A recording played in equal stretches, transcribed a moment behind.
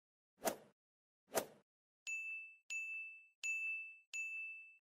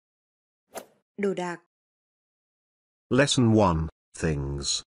Đồ đạc. Lesson 1.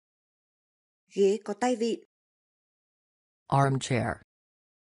 Things. Ghế có tay vịn. Armchair.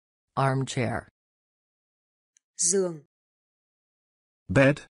 Armchair. Giường.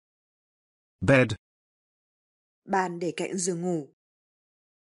 Bed. Bed. Bàn để cạnh giường ngủ.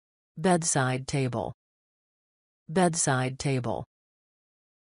 Bedside table. Bedside table.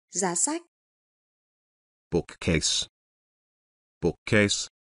 Giá sách. Bookcase. Bookcase.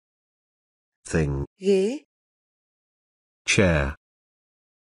 Thing. Ghế. Chair.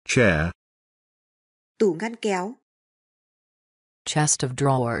 Chair. Tủ ngăn kéo. Chest of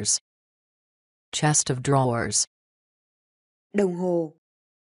drawers. Chest of drawers. Đồng hồ.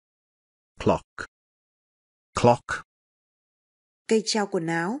 Clock. Clock. Cây treo quần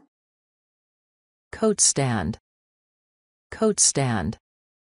áo. Coat stand. Coat stand.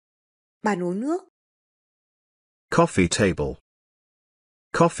 Bàn uống nước. Coffee table.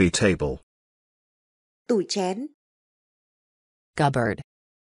 Coffee table. Tủ chén. Cupboard.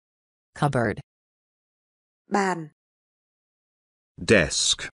 Cupboard. Bàn.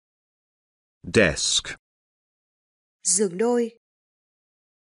 Desk. Desk. Giường đôi.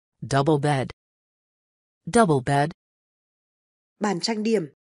 Double bed. Double bed. Bàn trang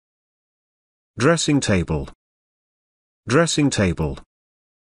điểm. Dressing table. Dressing table.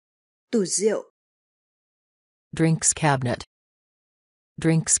 Tủ rượu. Drinks cabinet.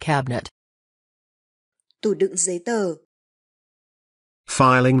 Drinks cabinet. Tủ đựng giấy tờ.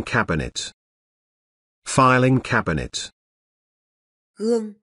 Filing cabinet. Filing cabinet.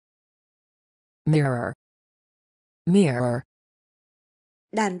 Gương. Mirror. Mirror.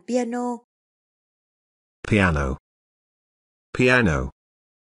 Đàn piano. Piano. Piano.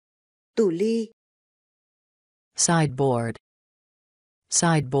 Tủ ly. Sideboard.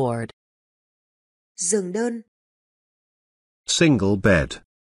 Sideboard. Giường đơn. Single bed.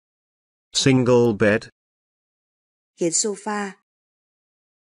 Single bed. Ghế sofa.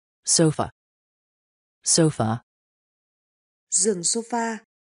 Sofa. Sofa. Giường sofa.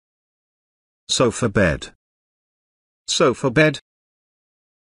 Sofa bed. Sofa bed.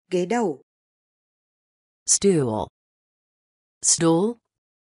 Ghế đầu. Stool. Stool.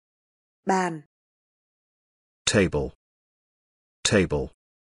 Bàn. Table. Table.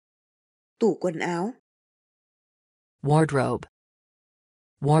 Tủ quần áo. Wardrobe.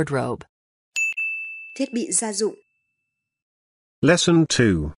 Wardrobe. Thiết bị gia dụng. Lesson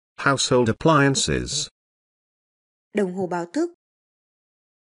 2. Household appliances. Đồng hồ báo thức.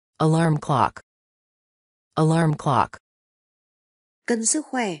 Alarm clock. Alarm clock. Cân sức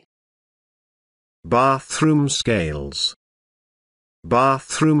khỏe. Bathroom scales.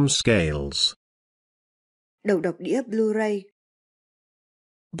 Bathroom scales. Đầu đọc đĩa Blu-ray.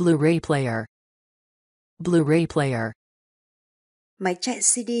 Blu-ray player. Blu-ray player. Máy chạy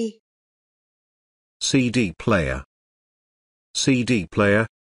CD. CD player. CD player.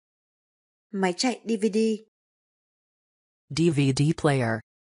 Máy chạy DVD. DVD player.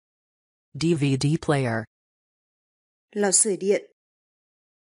 DVD player. Lò sưởi điện.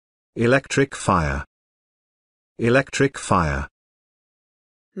 Electric fire. Electric fire.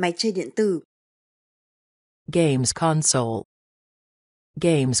 Máy chơi điện tử. Games console.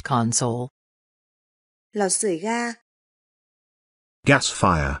 Games console. Lò sưởi ga. Gas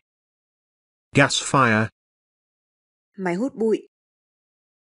fire. Gas fire. Máy hút bụi.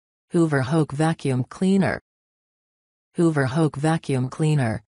 Hoover Hoke vacuum cleaner. Hoover Hoke vacuum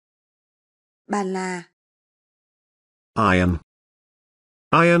cleaner. Bàn là. Iron.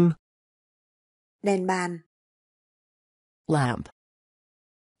 Iron. Đèn bàn. Lamp.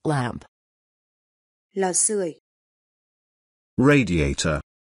 Lamp. Lò sưởi. Radiator.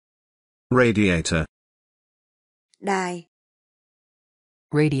 Radiator. Đài.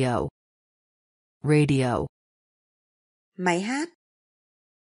 Radio. Radio. Máy hát.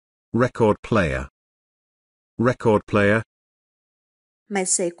 Record player. Record player. Máy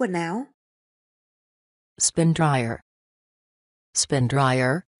sấy quần áo. Spin dryer. Spin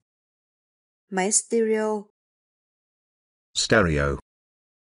dryer. Máy stereo. Stereo.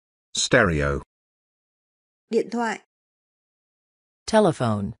 Stereo. Điện thoại.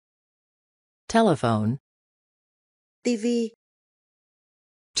 Telephone. Telephone. TV.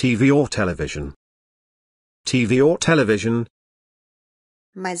 TV or television. TV or television.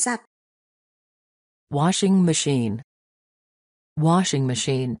 Máy giặt. Washing machine. Washing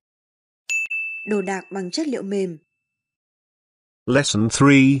machine. Đồ đạc bằng chất liệu mềm. Lesson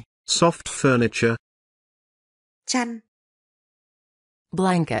 3. Soft furniture. Chăn.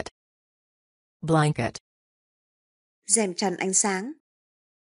 Blanket. Blanket. Rèm chắn ánh sáng.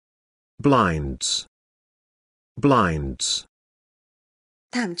 Blinds. Blinds.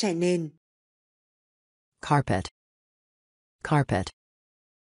 Thảm trải nền. Carpet. Carpet.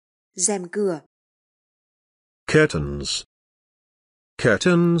 Rèm cửa. Curtains.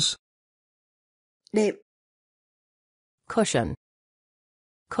 Curtains. Đệm. Cushion.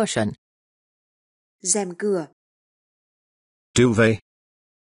 Cushion. Rèm cửa. Duvet.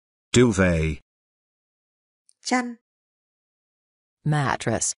 Duvet. Chăn.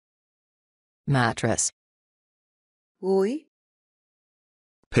 Mattress. Mattress. Gối.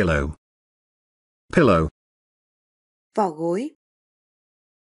 Pillow. Pillow. Vỏ gối.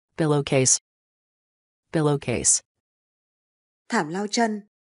 Pillowcase. Pillowcase. Thảm lau chân.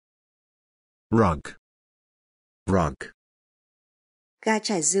 Rug. Rug. Ga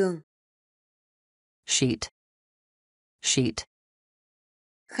trải giường. Sheet. Sheet.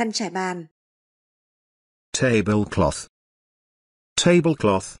 Khăn trải bàn. Tablecloth.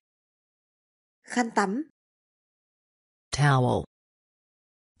 Tablecloth. Khăn tắm. Towel.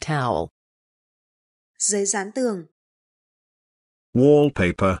 Towel. Giấy dán tường.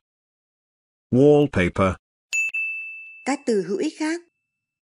 Wallpaper. Wallpaper. Các từ hữu ích khác.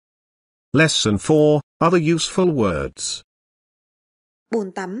 Lesson 4. Other useful words.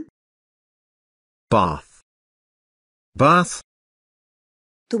 Bồn tắm. Bath. Bath.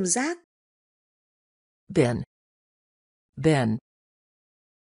 Thùng rác. Bin. Bin.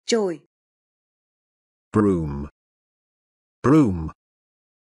 Chổi. Broom. Broom.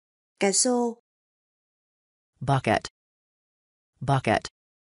 Cái xô. Bucket. Bucket.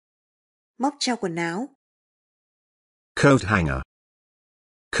 Móc treo quần áo. Coat hanger.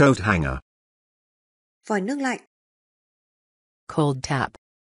 Coat hanger. Vòi nước lạnh. Cold tap.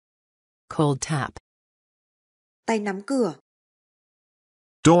 Cold tap. Tay nắm cửa.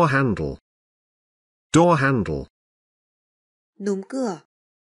 Door handle. Door handle. Núm cửa.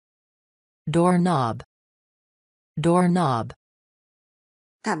 Doorknob. Doorknob.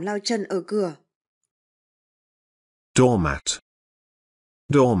 Thảm lau chân ở cửa. Doormat.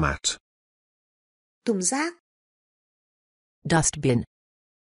 Doormat. Thùng rác. Dustbin.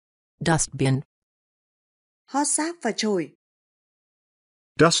 Dustbin. Hót rác và chổi.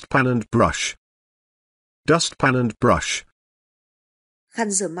 Dustpan and brush. Dustpan and brush.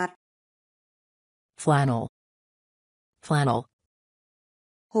 Khăn rửa mặt. Flannel. Flannel.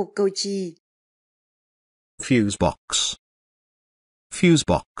 Hộp cầu chì. Fuse box. Fuse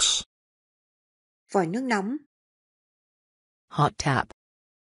box. Vòi nước nóng. Hot tap.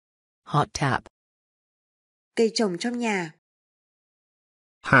 Hot tap. Cây trồng trong nhà.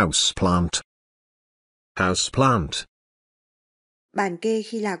 House plant. House plant. Bàn kê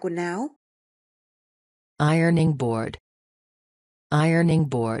khi là quần áo. Ironing board. Ironing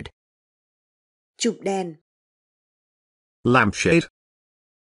board. Chụp đèn. Lampshade.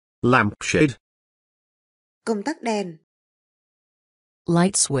 Lampshade. Công tắc đèn.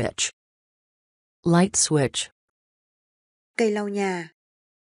 Light switch. Light switch. Cây lau nhà.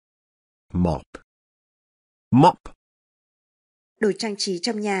 Mop. Mop. Đồ trang trí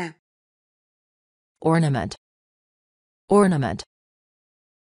trong nhà. Ornament. Ornament.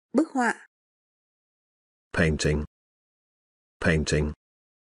 Bức họa. Painting. Painting.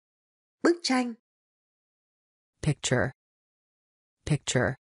 Bức tranh. Picture.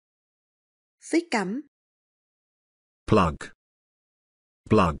 Picture. Phích cắm. Plug.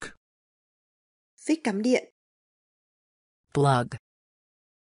 Plug. Phích cắm điện. Plug.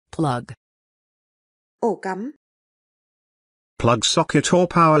 Plug. Ổ cắm. Plug socket or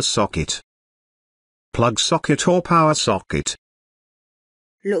power socket. Plug socket or power socket.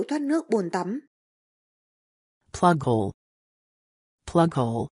 Lỗ thoát nước bồn tắm. Plug hole. Plug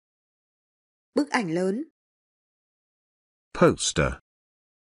hole. Bức ảnh lớn. Poster.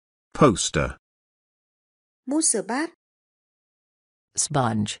 Poster. Mút rửa bát.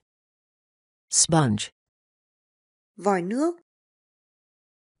 Sponge. Sponge. Vòi nước.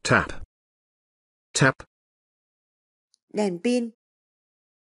 Tap. Tap. Đèn pin.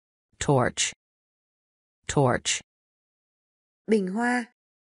 Torch. Torch. Bình hoa.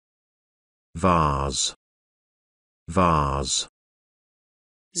 Vase. Vase.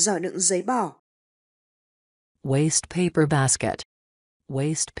 Giỏ đựng giấy bỏ. Waste paper basket.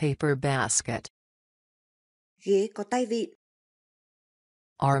 Waste paper basket. Ghế có tay vịn.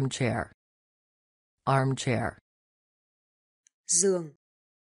 Armchair. Armchair. Giường.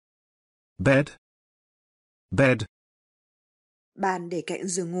 Bed. Bed. Bàn để cạnh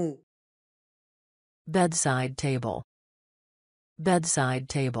giường ngủ. Bedside table. Bedside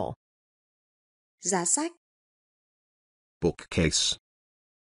table. Giá sách. Bookcase.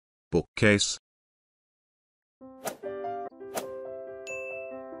 Bookcase.